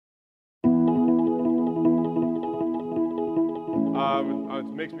It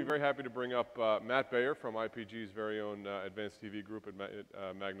makes me very happy to bring up Matt Bayer from IPG's very own advanced TV group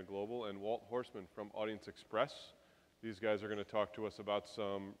at Magna Global, and Walt Horstman from AudienceXpress. These guys are going to talk to us about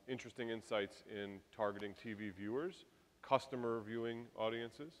some interesting insights in targeting TV viewers, customer viewing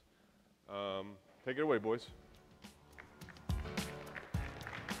audiences. Take it away, boys.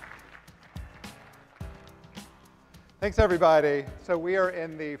 Thanks, everybody. So we are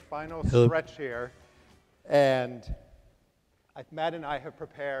in the final stretch here, and Matt and I have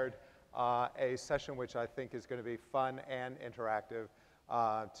prepared a session which I think is going to be fun and interactive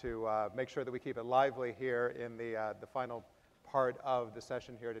to make sure that we keep it lively here in the final part of the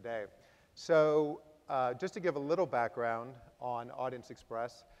session here today. So just to give a little background on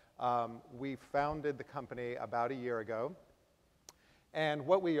AudienceXpress, we founded the company about a year ago, and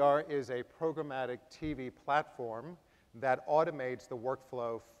what we are is a programmatic TV platform that automates the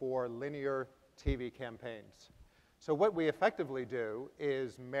workflow for linear TV campaigns. So what we effectively do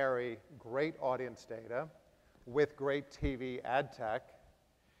is marry great audience data with great TV ad tech,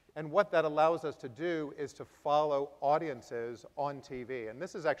 and what that allows us to do is to follow audiences on TV. And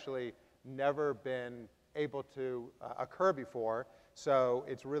this has actually never been able to occur before, so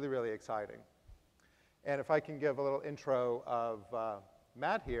it's really, really exciting. And if I can give a little intro of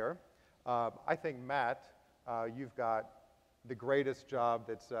Matt here, I think, Matt, you've got the greatest job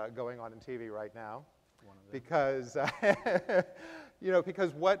that's going on in TV right now, because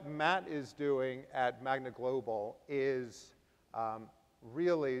because what Matt is doing at Magna Global is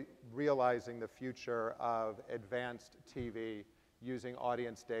really realizing the future of advanced TV using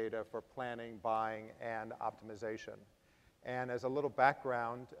audience data for planning, buying, and optimization. And as a little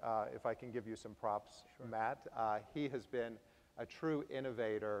background, if I can give you some props, sure. Matt, he has been a true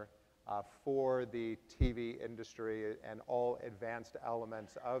innovator for the TV industry and all advanced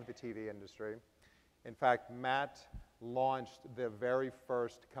elements of the TV industry. In fact, Matt launched the very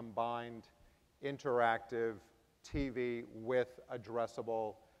first combined interactive TV with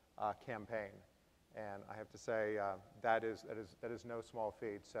addressable campaign. And I have to say, that is no small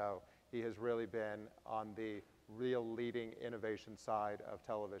feat. So he has really been on the real leading innovation side of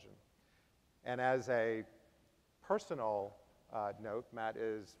television. And as a personal note, Matt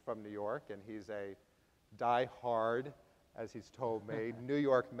is from New York, and he's a die-hard, as he's told me, New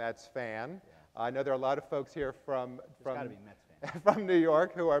York Mets fan. Yeah. I know there are a lot of folks here from New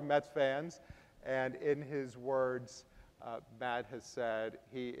York who are Mets fans, and in his words, Matt has said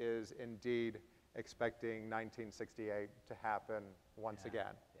he is indeed expecting 1968 to happen once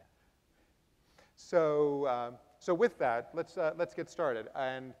again. Yeah. So, so with that, let's get started.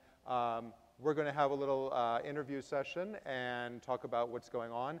 And we're going to have a little interview session and talk about what's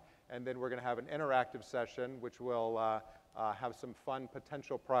going on. And then we're going to have an interactive session, which will have some fun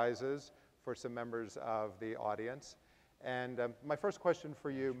potential prizes for some members of the audience. And my first question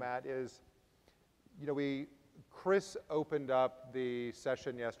for you, Matt, is, Chris opened up the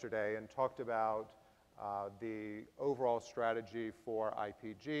session yesterday and talked about the overall strategy for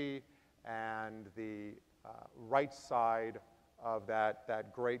IPG and the right side of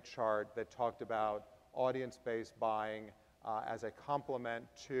that great chart that talked about audience-based buying as a complement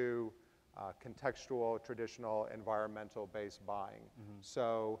to contextual, traditional, environmental-based buying. Mm-hmm.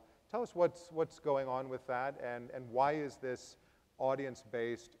 So tell us what's going on with that, and why is this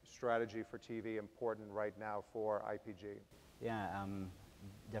audience-based strategy for TV important right now for IPG? Yeah,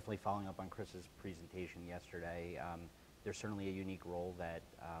 definitely following up on Chris's presentation yesterday, there's certainly a unique role that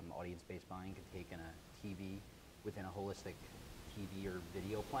audience-based buying can take in a TV within a holistic TV or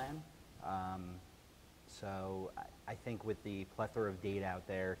video plan. So I think with the plethora of data out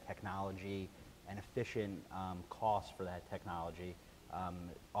there, technology, and efficient costs for that technology,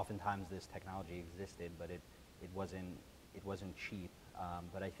 oftentimes this technology existed, but it wasn't cheap.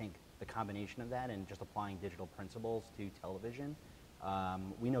 But I think the combination of that and just applying digital principles to television,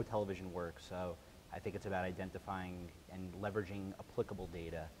 we know television works, so I think it's about identifying and leveraging applicable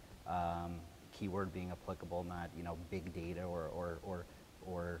data. Keyword being applicable, not big data or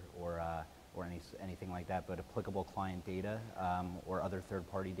anything like that, but applicable client data or other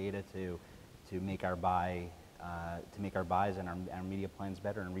third-party data to make our buys and our media plans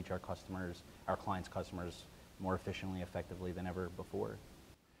better and reach our clients' customers more efficiently, effectively than ever before.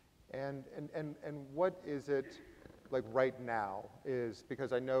 And what is it like right now? Is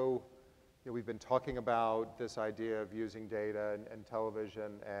because I know we've been talking about this idea of using data and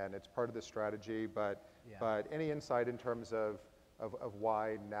television, and it's part of the strategy, but any insight in terms of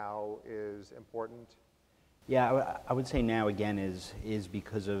why now is important? Yeah, I would say now again is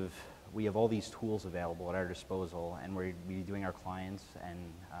because of we have all these tools available at our disposal, and we're doing our clients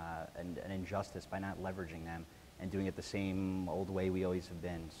an injustice by not leveraging them doing it the same old way we always have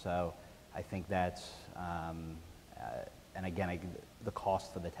been. So I think that's, and again, the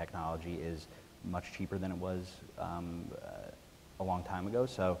cost for the technology is much cheaper than it was a long time ago.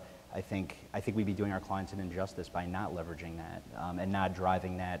 So I think we'd be doing our clients an injustice by not leveraging that and not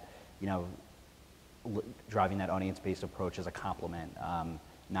driving that, driving that audience-based approach as a complement,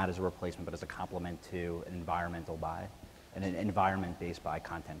 not as a replacement, but as a complement to an environmental buy, and an environment-based buy,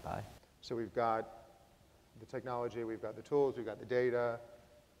 content buy. So we've got the technology, we've got the tools, we've got the data.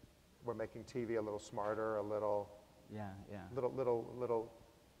 We're making TV a little smarter, a little, little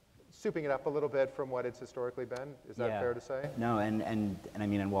souping it up a little bit from what it's historically been. Is that fair to say? No, and I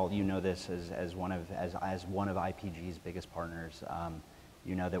mean, and Walt, you know this as one of IPG's biggest partners.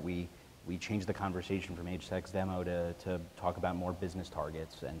 You know that we changed the conversation from age, sex, demo to talk about more business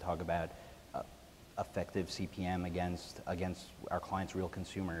targets and talk about effective CPM against our clients' real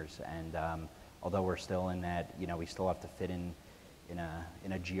consumers. And although we're still in that, we still have to fit in a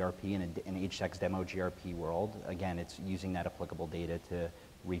GRP, in an age, sex, demo GRP world. Again, it's using that applicable data to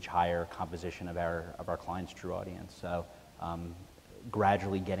reach higher composition of our clients' true audience. So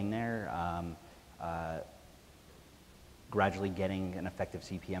gradually getting there, gradually getting an effective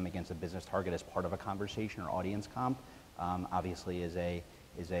CPM against a business target as part of a conversation or audience comp, obviously is a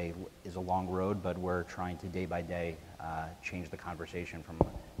long road, but we're trying to day by day change the conversation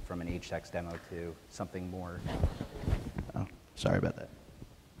from an age, sex demo to something more. Oh, sorry about that.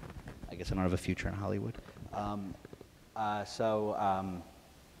 I guess I don't have a future in Hollywood.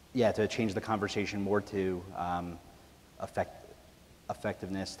 Yeah, to change the conversation more to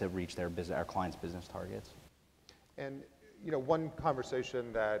effectiveness to reach our clients' business targets. And one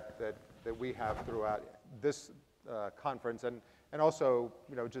conversation that we have throughout this conference, and also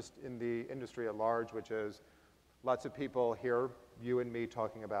just in the industry at large, which is lots of people hear you and me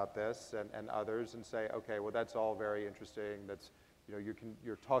talking about this and others and say, okay, well that's all very interesting. That's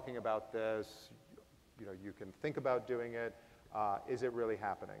you're talking about this. You can think about doing it. Is it really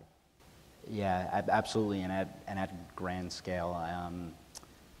happening? Yeah, absolutely, and at grand scale.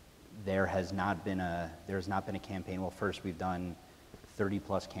 There has not been a campaign. Well, first we've done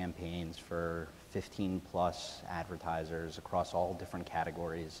 30+ campaigns for 15+ advertisers across all different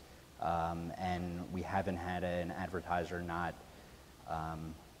categories, and we haven't had an advertiser not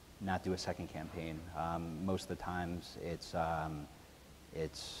do a second campaign. Most of the times it's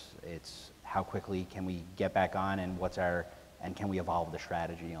how quickly can we get back on, and can we evolve the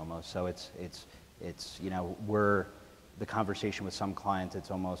strategy almost. So it's the conversation with some clients,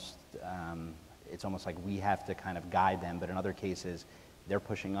 it's almost like we have to kind of guide them, but in other cases they're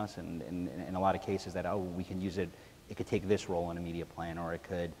pushing us, and in a lot of cases that, we can use it could take this role in a media plan, or it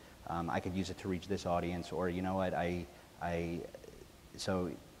could I could use it to reach this audience, or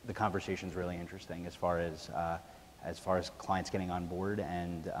so the conversation's really interesting as far as clients getting on board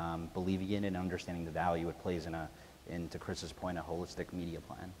and believing in it and understanding the value it plays into Chris's point, a holistic media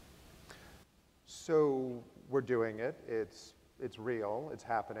plan. So we're doing it. It's real. It's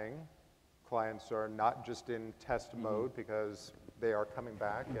happening. Clients are not just in test mode because they are coming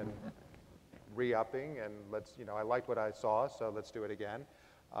back and re-upping, and I liked what I saw, so let's do it again.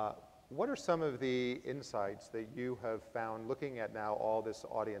 What are some of the insights that you have found looking at now all this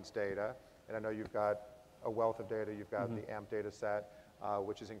audience data? And I know you've got a wealth of data. You've got the AMP data set,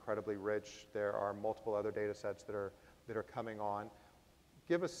 which is incredibly rich. There are multiple other data sets that are coming on.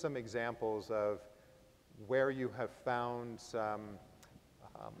 Give us some examples of where you have found some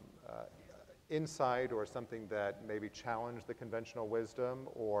insight or something that maybe challenged the conventional wisdom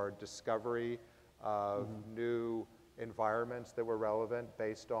or discovery of new environments that were relevant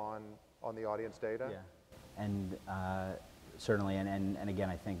based on the audience data? Yeah, and certainly, and again,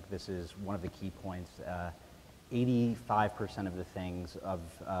 I think this is one of the key points. 85% of the things of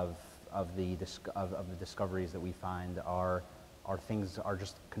the discoveries that we find are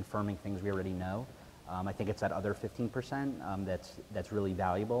just confirming things we already know. I think it's that other 15% that's really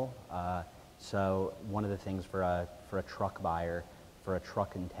valuable. So one of the things for a truck buyer, for a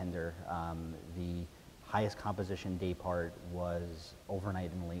truck contender, the highest composition day part was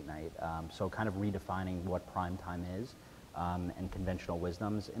overnight and late night. So kind of redefining what prime time is and conventional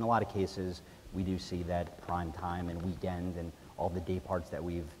wisdoms. In a lot of cases, we do see that prime time and weekend and all the day parts that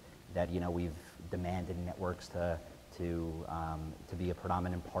we've demanded networks to be a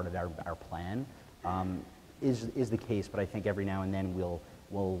predominant part of our plan is the case. But I think every now and then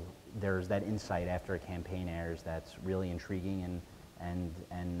there's that insight after a campaign airs that's really intriguing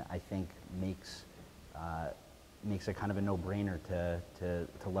and I think makes it kind of a no-brainer to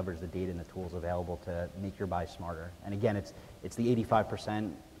leverage the data and the tools available to make your buy smarter. And again, it's the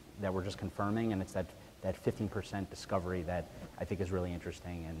 85% that we're just confirming, and it's that that 15% discovery that I think is really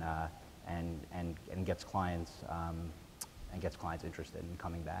interesting and gets clients interested in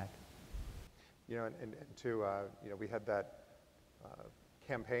coming back. You know, and to, you know, we had that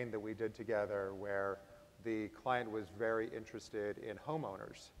campaign that we did together where the client was very interested in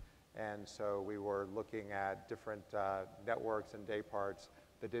homeowners. And so we were looking at different networks and day parts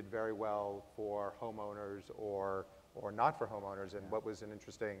that did very well for homeowners or not for homeowners. And what was an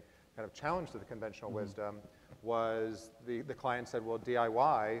interesting kind of challenge to the conventional wisdom was the client said, well,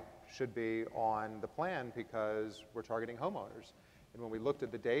 DIY should be on the plan because we're targeting homeowners. And when we looked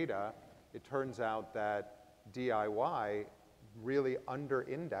at the data, it turns out that DIY really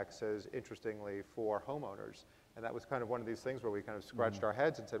under-indexes, interestingly, for homeowners. And that was kind of one of these things where we kind of scratched our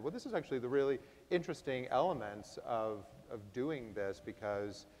heads and said, well, this is actually the really interesting elements of doing this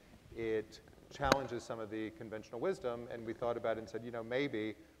because it challenges some of the conventional wisdom. And we thought about it and said, you know,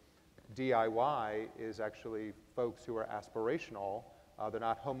 maybe DIY is actually folks who are aspirational. They're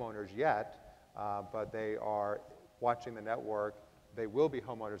not homeowners yet, but they are watching the network. They will be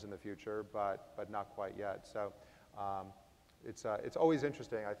homeowners in the future, but not quite yet. So it's always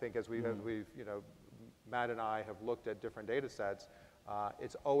interesting, I think, as we've, you know, Matt and I have looked at different data sets.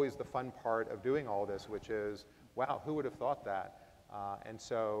 It's always the fun part of doing all this, which is, wow, who would have thought that? And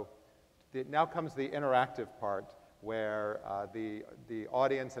so now comes the interactive part where the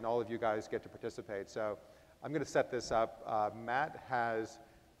audience and all of you guys get to participate. So I'm going to set this up. Matt has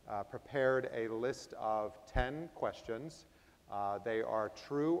prepared a list of 10 questions. They are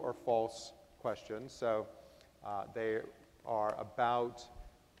true or false questions. So they are about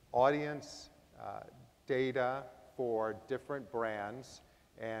audience data for different brands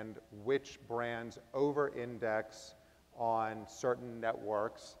and which brands over-index on certain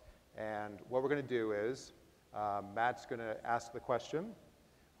networks. And what we're going to do is Matt's going to ask the question.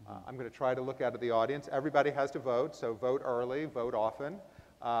 I'm going to try to look out at the audience. Everybody has to vote, so vote early, vote often.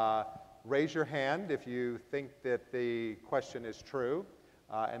 Raise your hand if you think that the question is true,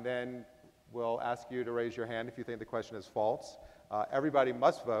 and then we'll ask you to raise your hand if you think the question is false. Everybody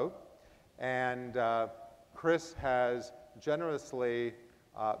must vote, and Chris has generously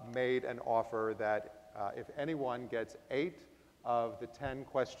made an offer that if anyone gets 8 of the 10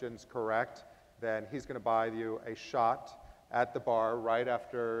 questions correct, then he's going to buy you a shot at the bar right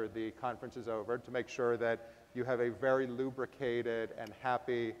after the conference is over to make sure that you have a very lubricated and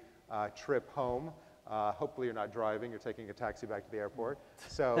happy trip home. Hopefully you're not driving, you're taking a taxi back to the airport.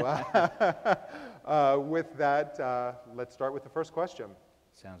 So with that, let's start with the first question.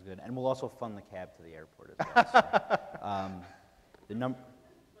 Sounds good. And we'll also fund the cab to the airport as well. So,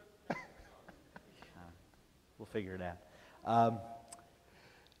 we'll figure it out.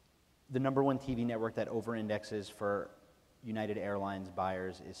 The #1 TV network that over-indexes for United Airlines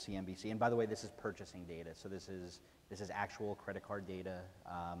buyers is CNBC. And by the way, this is purchasing data. So this is actual credit card data.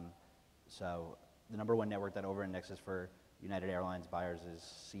 So the #1 network that over-indexes for United Airlines buyers is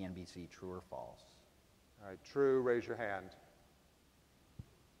CNBC. True or false? All right, true, raise your hand.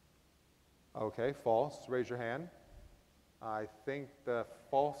 Okay, false, raise your hand. I think the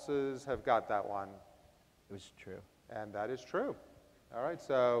falses have got that one. It was true. And that is true. All right,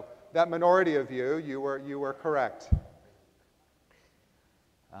 so that minority of you, you were correct.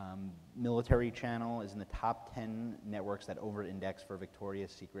 Military Channel is in the top 10 networks that over-index for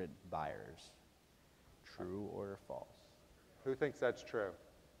Victoria's Secret buyers. True or false? Who thinks that's true?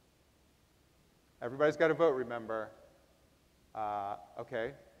 Everybody's got to vote, remember.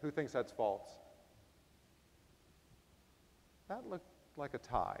 Okay, who thinks that's false? That looked like a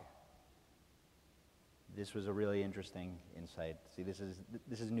tie. This was a really interesting insight. See, this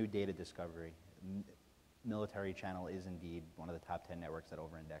is new data discovery. Military Channel is indeed one of the top 10 networks that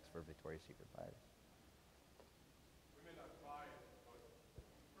over-index for Victoria's Secret buyers. We may not buy it,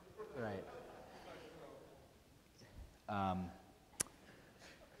 but Right.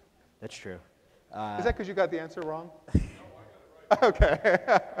 That's true. Is that because you got the answer wrong? no, I got it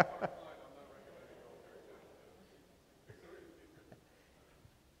right. Okay.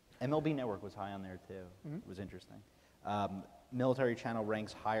 MLB Network was high on there too. It was interesting. Military Channel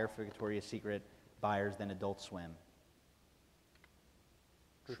ranks higher for Victoria's Secret buyers than Adult Swim.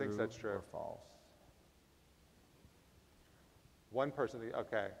 Who thinks that's true? Or false? One person,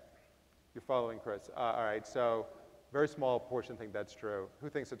 okay. You're following Chris. All right, so very small portion think that's true. Who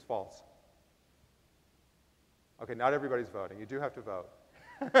thinks it's false? Okay, not everybody's voting. You do have to vote.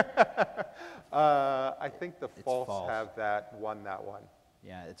 I think the false have won that one.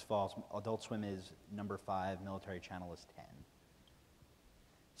 Yeah, it's false. Adult Swim is #5. Military Channel is 10.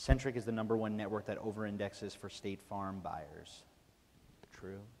 Centric is the #1 network that over-indexes for State Farm buyers.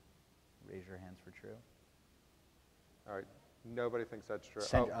 True? raise your hands for true. All right, nobody thinks that's true.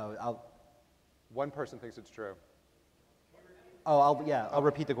 One person thinks it's true. I'll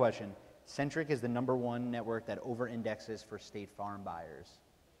repeat the question. Centric is the #1 network that over-indexes for State Farm buyers.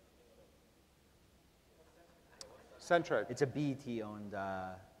 Centric. It's a BET-owned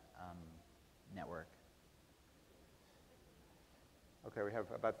network. Okay, we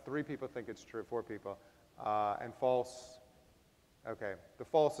have about 3 people think it's true, 4 people. And false, okay, the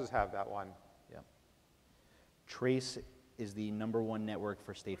falses have that one. Yep. Trace is the #1 network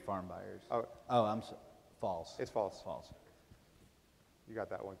for State Farm buyers. Oh, false. it's false. False. You got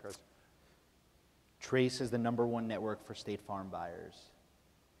that one, Chris. Trace is the #1 network for State Farm buyers.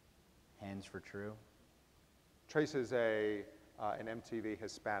 Hands for true. Trace is an MTV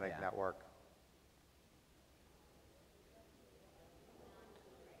Hispanic network.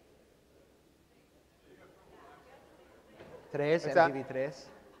 Tres, What's that? MTV Tres.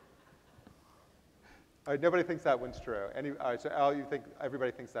 All right, nobody thinks that one's true. All right, so Al,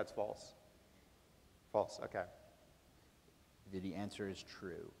 everybody thinks that's false. False, okay. The answer is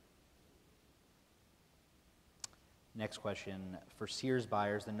true. Next question. For Sears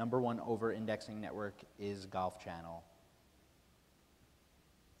buyers, the #1 over-indexing network is Golf Channel.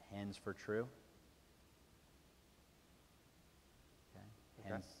 Hands for true. Okay.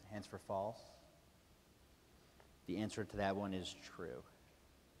 Hands for false. The answer to that one is true.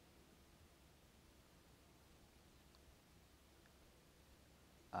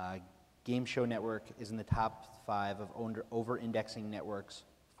 Game Show Network is in the top 5 of over-indexing networks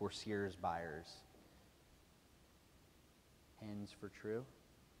for Sears buyers. Hands for true.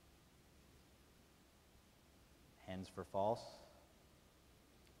 Hands for false.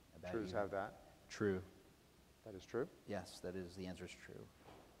 Trues have that. True. That is true. Yes, the answer is true.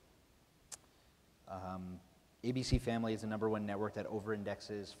 ABC Family is the #1 network that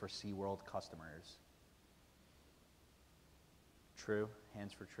over-indexes for SeaWorld customers. True.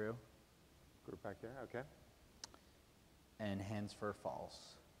 Hands for true. Group back there, okay. And hands for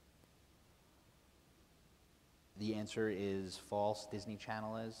false. The answer is false. Disney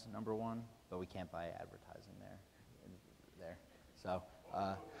Channel is #1, but we can't buy advertising there. So,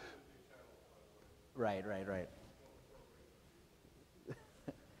 right.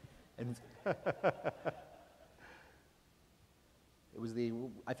 And it was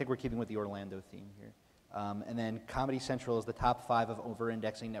I think we're keeping with the Orlando theme here. And then Comedy Central is the top 5 of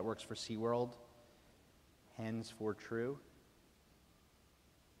over-indexing networks for SeaWorld. Hands for true.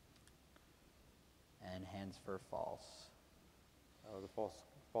 And hands for false. Oh, the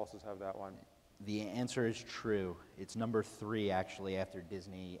falses have that one. The answer is true. It's #3, actually, after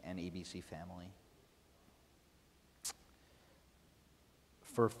Disney and ABC Family.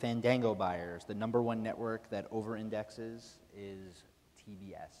 For Fandango buyers, the #1 network that over-indexes is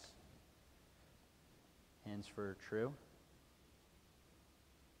TBS. Hands for true.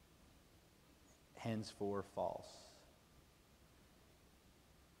 Hands for false.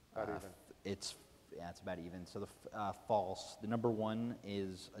 About even. It's about even. So the false. The #1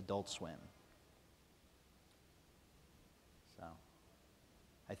 is Adult Swim. So,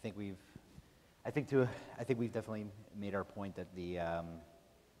 I think we've definitely made our point that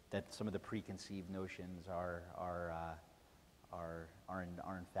that some of the preconceived notions are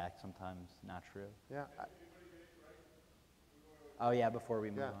in fact sometimes not true. Yeah. Oh yeah, before we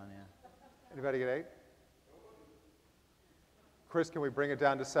move Yeah. on, yeah. Anybody get 8? Chris, can we bring it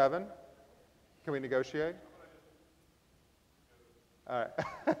down to 7? Can we negotiate? All right.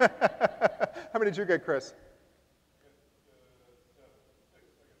 How many did you get, Chris?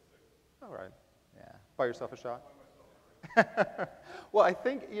 All right. Yeah. Buy yourself a shot? Well, I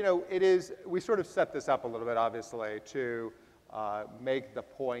think, we sort of set this up a little bit, obviously, to make the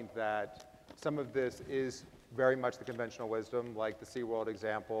point that some of this is very much the conventional wisdom, like the SeaWorld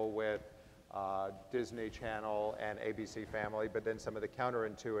example with Disney Channel and ABC Family, but then some of the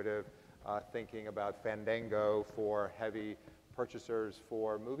counterintuitive thinking about Fandango for heavy purchasers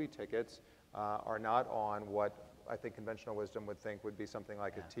for movie tickets are not on what I think conventional wisdom would think would be something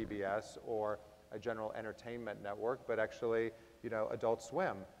like a TBS or a general entertainment network, but actually, Adult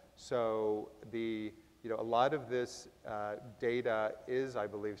Swim. So a lot of this data is, I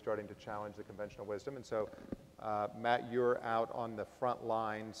believe, starting to challenge the conventional wisdom. And so, Matt, you're out on the front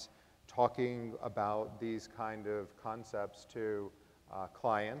lines talking about these kind of concepts to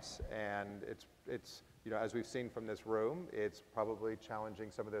clients, and it's as we've seen from this room, it's probably challenging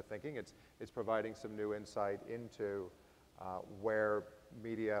some of their thinking. It's providing some new insight into where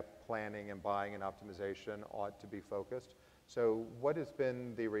media planning and buying and optimization ought to be focused. So what has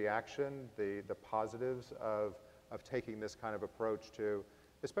been the reaction, the positives of taking this kind of approach to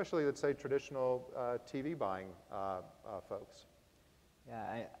especially, let's say, traditional TV buying folks?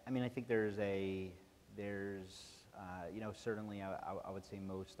 Yeah, I mean, I think there's you know, certainly I would say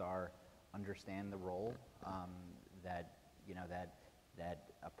most understand the role that, you know, that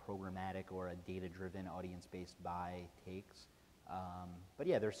a programmatic or a data-driven audience-based buy takes. But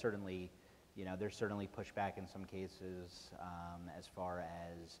yeah, there's certainly, you know, there's certainly pushback in some cases as far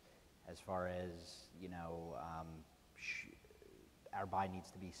as, you know, our buy needs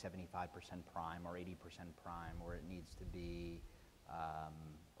to be 75% prime or 80% prime, or it needs to be,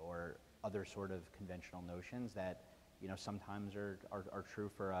 or other sort of conventional notions that, you know, sometimes are true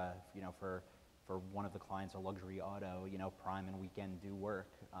for, you know, for one of the clients, a luxury auto, you know, prime and weekend do work,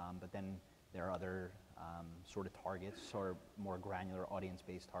 but then there are other sort of targets or more granular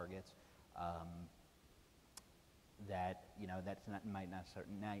audience-based targets that, you know, might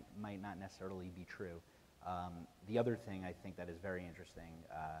not necessarily be true. The other thing I think that is very interesting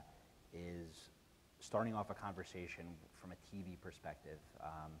is starting off a conversation from a TV perspective,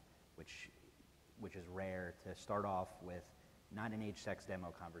 which is rare, to start off with not an age, sex, demo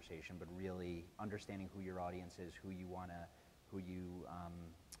conversation, but really understanding who your audience is, who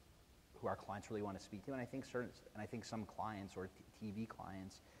our clients really want to speak to. And I think some clients or TV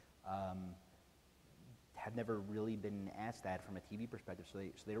clients have never really been asked that from a TV perspective, so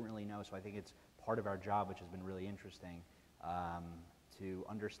they don't really know. So I think it's part of our job, which has been really interesting, to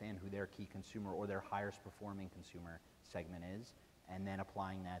understand who their key consumer or their highest performing consumer segment is, and then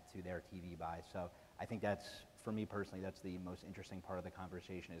applying that to their TV buy. So I think that's, for me personally, that's the most interesting part of the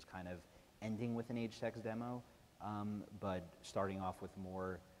conversation, is kind of ending with an age, sex demo, but starting off with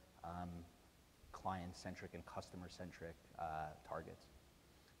more client-centric and customer-centric targets.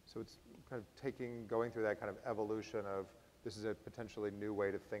 So it's kind of going through that kind of evolution of, this is a potentially new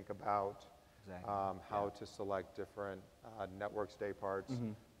way to think about how to select different networks, day parts,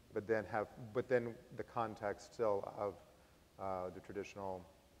 but then the context still of the traditional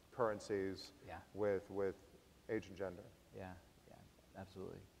currencies with age and gender. Yeah,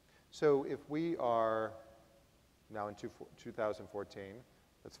 absolutely. So if we are now in 2014,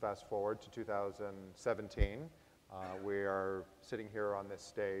 let's fast forward to 2017. We are sitting here on this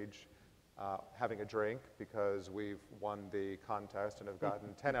stage having a drink because we've won the contest and have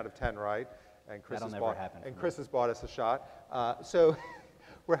gotten 10 out of 10 right, and Chris has bought us a shot. So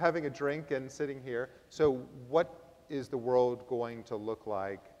we're having a drink and sitting here. So what is the world going to look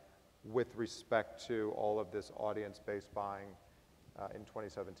like with respect to all of this audience-based buying in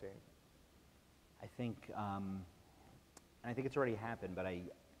 2017? I think, and I think it's already happened, but I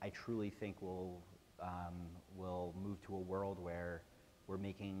truly think we'll move to a world where we're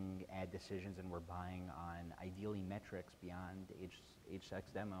making ad decisions and we're buying on ideally metrics beyond age, sex,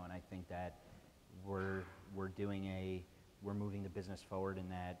 demo. And I think that we're moving the business forward in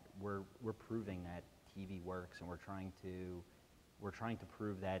that we're proving that TV works, and we're trying to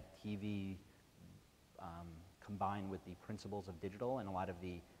prove that TV combined with the principles of digital and a lot of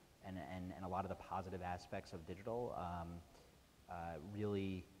the positive aspects of digital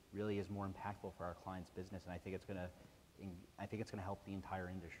really is more impactful for our clients' business. And I think it's going to help the entire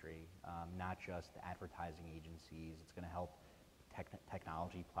industry, not just advertising agencies. It's going to help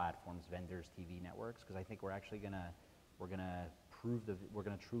technology platforms, vendors, TV networks, because I think we're going to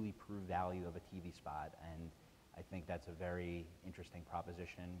truly prove value of a TV spot. And I think that's a very interesting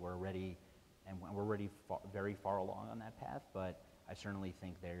proposition. We're already very far along on that path, but I certainly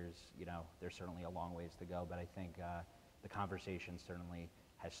think there's certainly a long ways to go. But I think the conversation certainly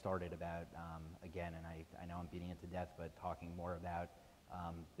has started about, again, and I know I'm beating it to death, but talking more about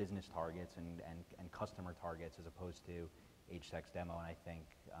business targets and customer targets as opposed to age, sex, demo. And I think,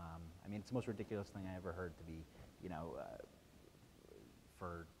 I mean, it's the most ridiculous thing I ever heard to be,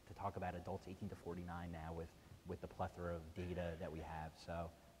 to talk about adults 18 to 49 now with the plethora of data that we have.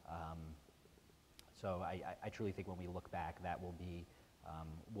 So I truly think when we look back, that will be,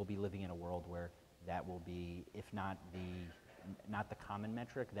 we'll be living in a world where that will be, if not the common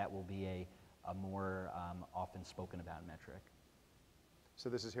metric, that will be a more often spoken about metric. So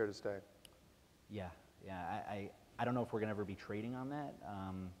this is here to stay? Yeah. I don't know if we're going to ever be trading on that,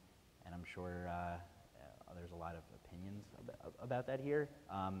 and I'm sure there's a lot of opinions about that here.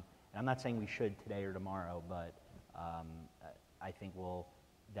 And I'm not saying we should today or tomorrow, but I think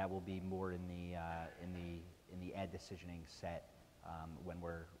that will be more in the ad decisioning set when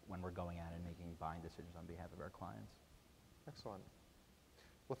we're going out and making buying decisions on behalf of our clients. Excellent.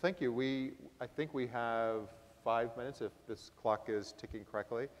 Well, thank you. I think we have 5 minutes if this clock is ticking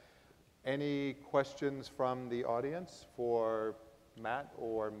correctly. Any questions from the audience for Matt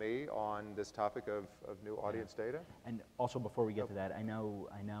or me on this topic of new audience data. And also, before we get to that, I know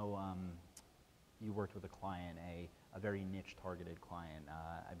you worked with a client, a very niche targeted client.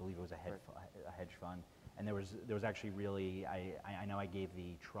 I believe it was a hedge fund, and there was actually really, I know I gave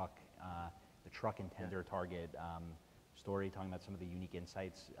the truck and tender target story, talking about some of the unique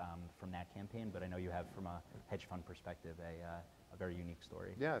insights from that campaign, but I know you have, from a hedge fund perspective, a very unique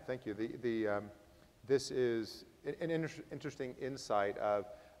story. Yeah, thank you. This is an interesting insight of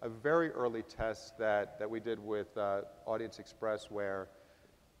a very early test that we did with AudienceXpress, where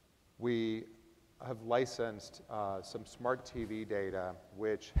we have licensed some smart TV data,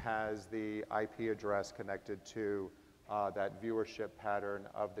 which has the IP address connected to that viewership pattern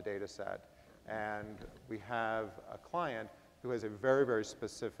of the data set. And we have a client who has a very, very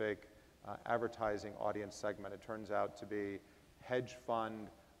specific advertising audience segment. It turns out to be hedge fund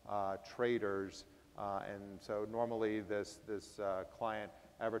traders. And so normally this client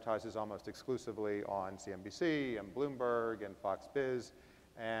advertises almost exclusively on CNBC and Bloomberg and Fox Biz.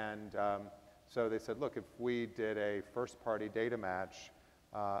 And so they said, look, if we did a first-party data match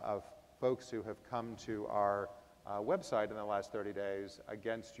of folks who have come to our website in the last 30 days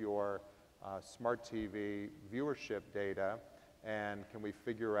against your smart TV viewership data, and can we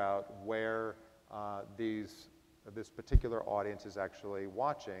figure out where this particular audience is actually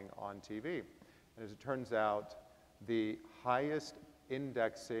watching on TV? And as it turns out, the highest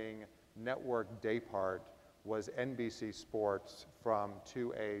indexing network day part was NBC Sports from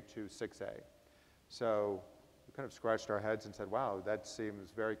 2A to 6A. So we kind of scratched our heads and said, wow, that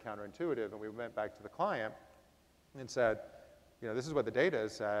seems very counterintuitive. And we went back to the client and said, you know, this is what the data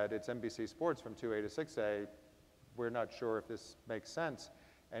said. It's NBC Sports from 2A to 6A. We're not sure if this makes sense.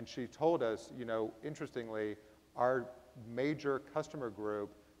 And she told us, you know, interestingly, our major customer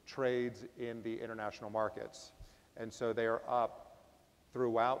group trades in the international markets. And so they are up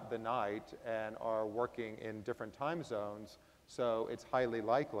throughout the night and are working in different time zones. So it's highly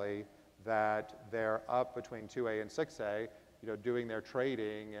likely that they're up between 2A and 6A, you know, doing their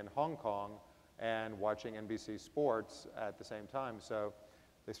trading in Hong Kong and watching NBC Sports at the same time. So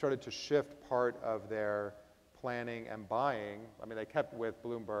they started to shift part of their planning and buying. I mean, they kept with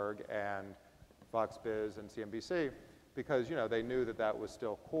Bloomberg and Fox Biz and CNBC because, you know, they knew that that was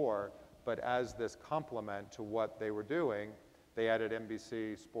still core. But as this complement to what they were doing, they added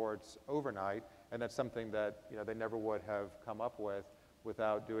NBC Sports overnight, and that's something that, you know, they never would have come up with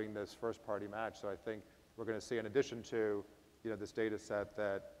without doing this first-party match. So I think we're going to see, in addition to, you know, this data set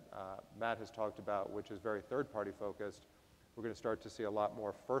that Matt has talked about, which is very third-party focused, we're going to start to see a lot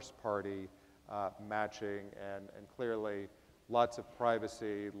more first-party matching, and clearly lots of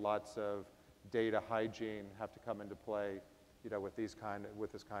privacy, lots of data hygiene have to come into play, you know, with this kind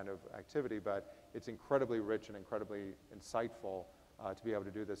of activity. But it's incredibly rich and incredibly insightful to be able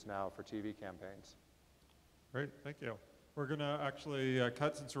to do this now for TV campaigns. Great, thank you. We're going to actually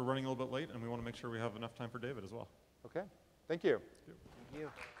cut since we're running a little bit late, and we want to make sure we have enough time for David as well. Okay, thank you. Thank you.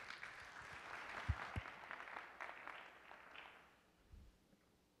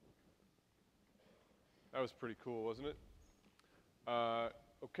 That was pretty cool, wasn't it?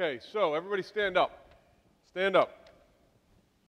 Okay, so everybody stand up. Stand up.